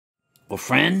Well,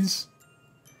 friends,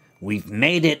 we've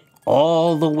made it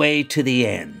all the way to the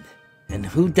end. And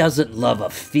who doesn't love a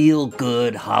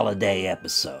feel-good holiday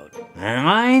episode? And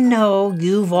I know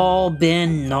you've all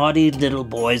been naughty little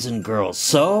boys and girls,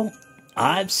 so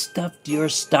I've stuffed your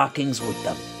stockings with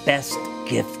the best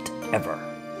gift ever.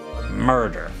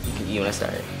 Murder. You wanna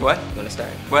start? What? You wanna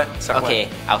start? What? Start okay,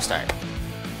 what? I'll start.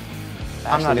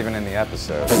 I'm not even in the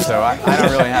episode, so I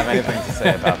don't really have anything to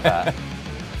say about that.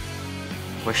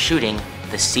 We're shooting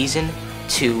the Season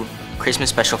 2 Christmas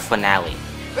special finale.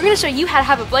 We're gonna show you how to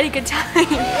have a bloody good time.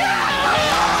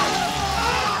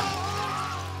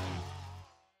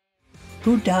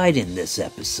 Who died in this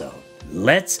episode?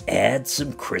 Let's add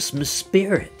some Christmas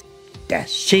spirit.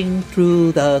 Dashing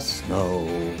through the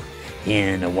snow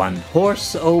in a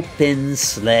one-horse open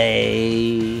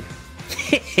sleigh.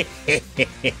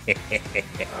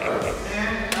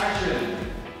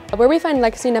 Where we find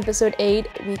Lexi in episode 8,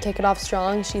 we kick it off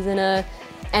strong. She's in a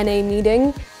NA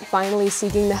meeting, finally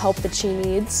seeking the help that she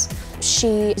needs.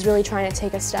 She is really trying to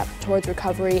take a step towards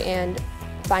recovery and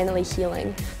finally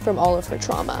healing from all of her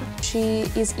trauma. She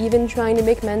is even trying to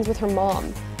make amends with her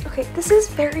mom. Okay, this is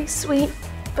very sweet,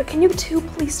 but can you two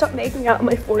please stop making out on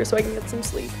my floor so I can get some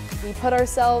sleep? We put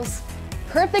ourselves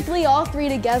perfectly all three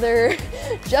together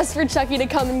just for Chucky to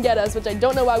come and get us, which I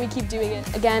don't know why we keep doing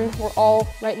it. Again, we're all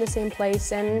right in the same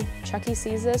place, and Chucky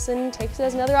sees this and takes it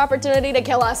as another opportunity to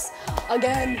kill us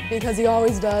again, because he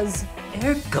always does.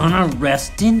 They're gonna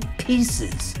rest in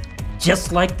pieces,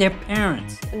 just like their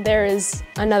parents. And there is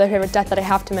another favorite death that I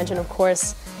have to mention, of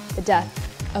course, the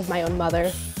death of my own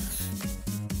mother.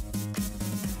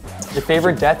 Your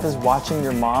favorite death is watching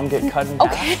your mom get cut in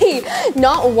half? Okay,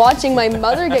 not watching my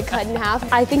mother get cut in half.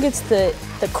 I think it's the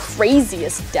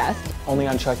craziest death. Only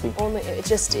on Chucky. Only, it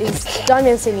just is. Don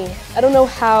Mancini, I don't know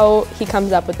how he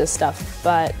comes up with this stuff,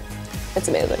 but it's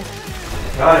amazing.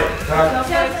 Got it. Got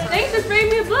it. Thanks for spraying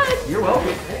me with blood. You're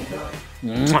welcome.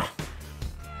 Mwah.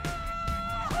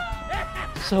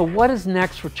 So what is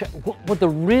next for Chucky? What the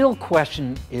real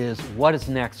question is, what is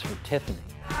next for Tiffany?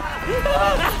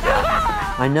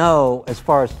 I know, as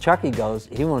far as Chucky goes,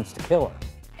 he wants to kill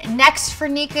her. Next for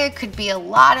Nika could be a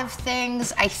lot of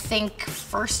things. I think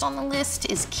first on the list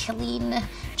is killing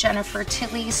Jennifer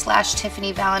Tilly /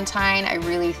 Tiffany Valentine. I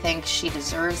really think she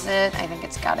deserves it. I think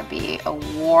it's gotta be a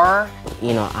war.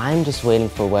 You know, I'm just waiting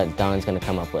for what Don's gonna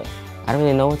come up with. I don't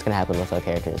really know what's gonna happen with our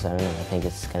characters. I don't know, I think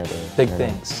it's gonna be... Big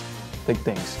things. Big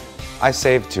things. I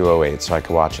saved 208 so I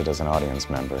could watch it as an audience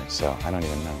member, so I don't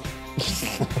even know.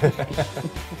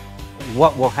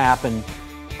 What will happen,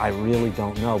 I really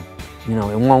don't know. You know,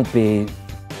 it won't be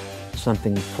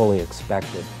something fully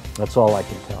expected. That's all I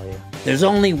can tell you. There's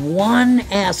only one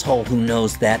asshole who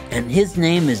knows that, and his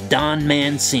name is Don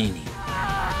Mancini.